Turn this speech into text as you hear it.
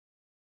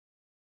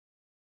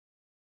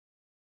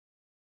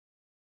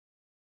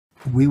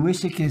We wish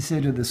to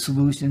consider the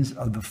solutions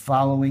of the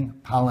following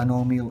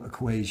polynomial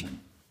equation.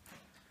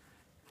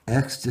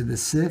 X to the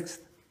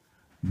sixth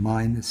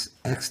minus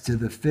x to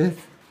the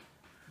fifth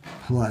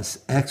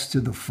plus x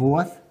to the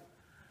fourth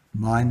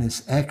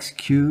minus x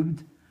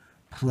cubed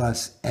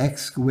plus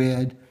x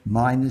squared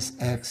minus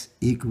x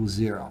equals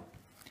 0.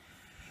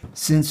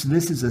 Since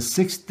this is a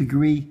sixth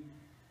degree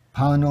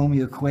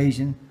polynomial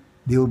equation,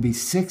 there will be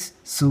 6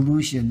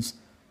 solutions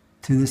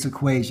to this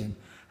equation.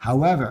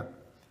 However,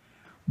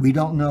 we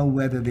don't know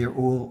whether they're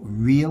all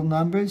real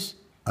numbers,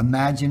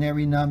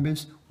 imaginary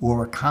numbers,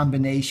 or a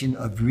combination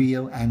of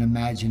real and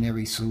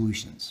imaginary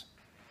solutions.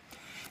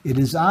 It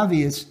is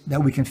obvious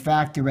that we can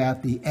factor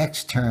out the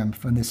x term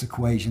from this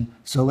equation,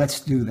 so let's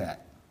do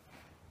that.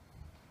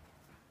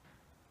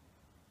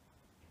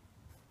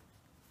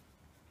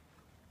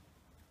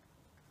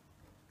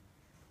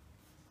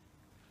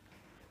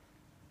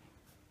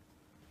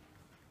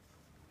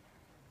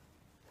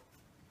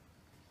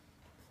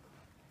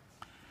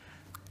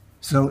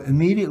 So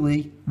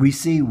immediately we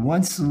see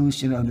one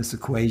solution of this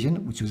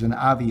equation, which was an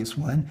obvious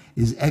one,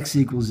 is x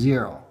equals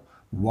 0.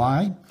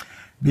 Why?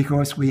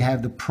 Because we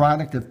have the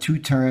product of two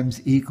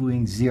terms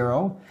equaling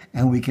 0,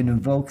 and we can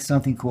invoke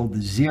something called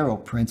the zero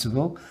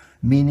principle,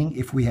 meaning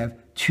if we have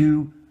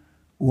two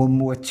or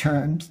more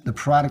terms, the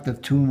product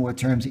of two or more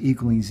terms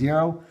equaling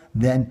 0,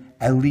 then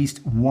at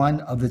least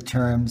one of the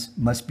terms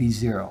must be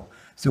 0.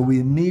 So we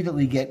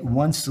immediately get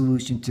one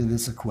solution to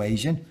this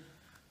equation,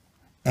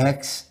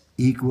 x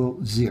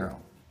equals 0.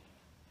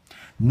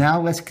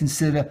 Now let's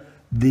consider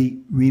the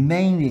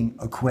remaining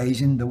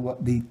equation,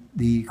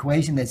 the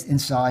equation that's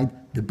inside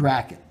the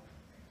bracket.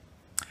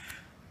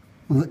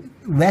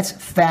 Let's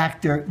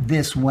factor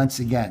this once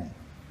again.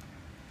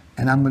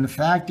 And I'm going to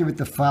factor it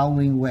the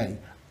following way.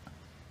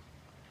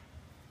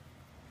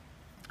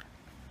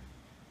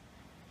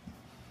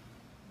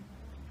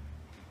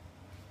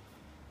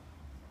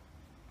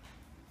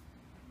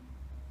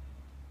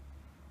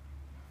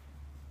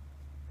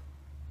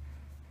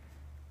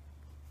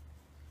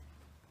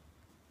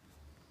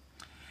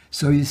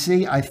 So you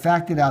see, I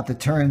factored out the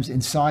terms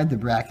inside the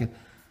bracket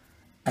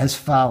as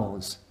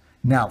follows.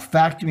 Now,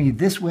 factoring it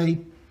this way,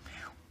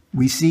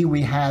 we see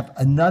we have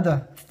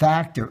another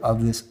factor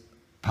of this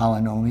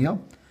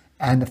polynomial,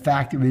 and the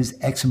factor is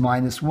x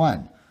minus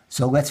 1.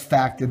 So let's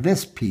factor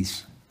this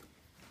piece.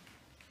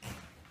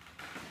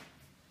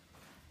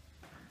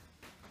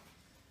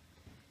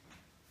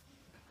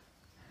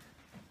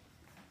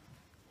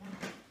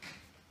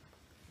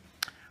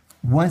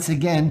 Once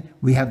again,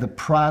 we have the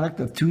product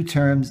of two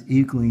terms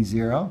equaling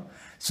 0.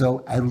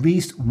 So at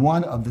least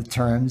one of the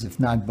terms, if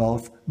not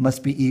both,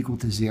 must be equal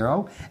to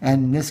 0.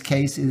 And in this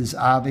case, it is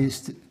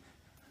obvious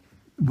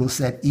we'll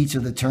set each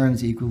of the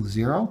terms equal to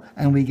 0.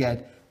 And we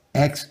get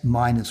x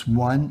minus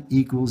 1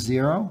 equals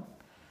 0.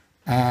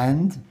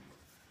 And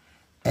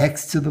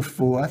x to the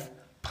fourth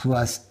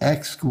plus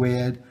x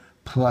squared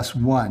plus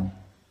 1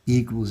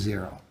 equals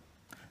 0.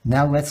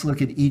 Now let's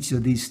look at each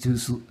of these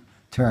two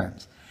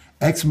terms.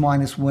 X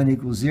minus 1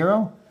 equals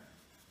 0.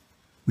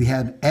 We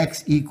have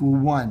x equal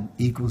 1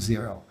 equals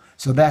 0.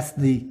 So that's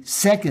the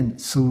second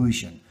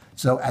solution.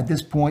 So at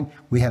this point,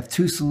 we have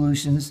two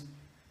solutions,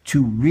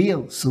 two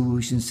real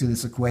solutions to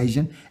this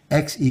equation.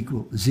 X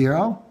equals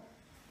 0.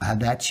 I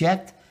have that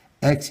checked.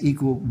 X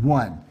equal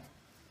 1.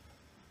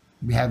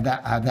 We have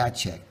that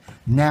checked.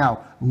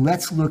 Now,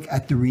 let's look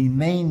at the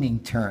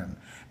remaining term.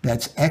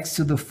 That's x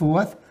to the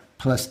fourth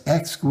plus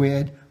x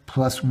squared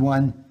plus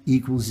 1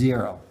 equals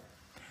 0.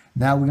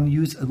 Now we're going to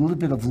use a little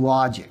bit of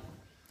logic.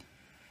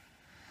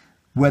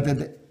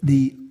 Whether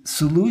the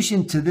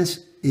solution to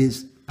this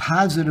is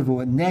positive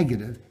or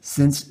negative,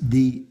 since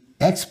the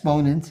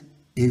exponent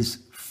is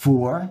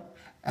 4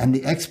 and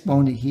the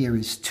exponent here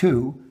is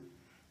 2,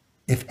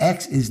 if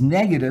x is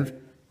negative,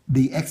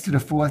 the x to the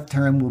fourth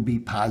term will be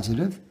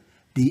positive.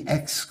 The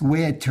x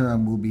squared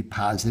term will be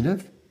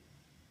positive.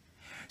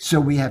 So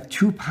we have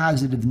two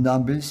positive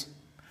numbers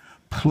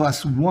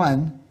plus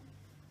 1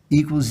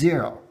 equals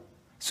 0.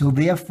 So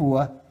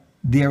therefore,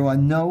 there are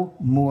no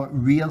more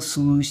real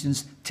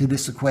solutions to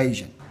this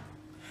equation.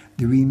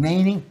 The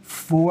remaining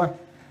 4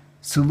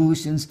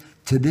 solutions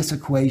to this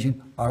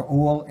equation are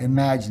all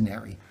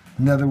imaginary.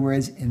 In other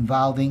words,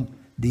 involving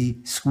the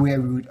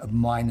square root of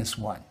minus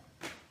 1.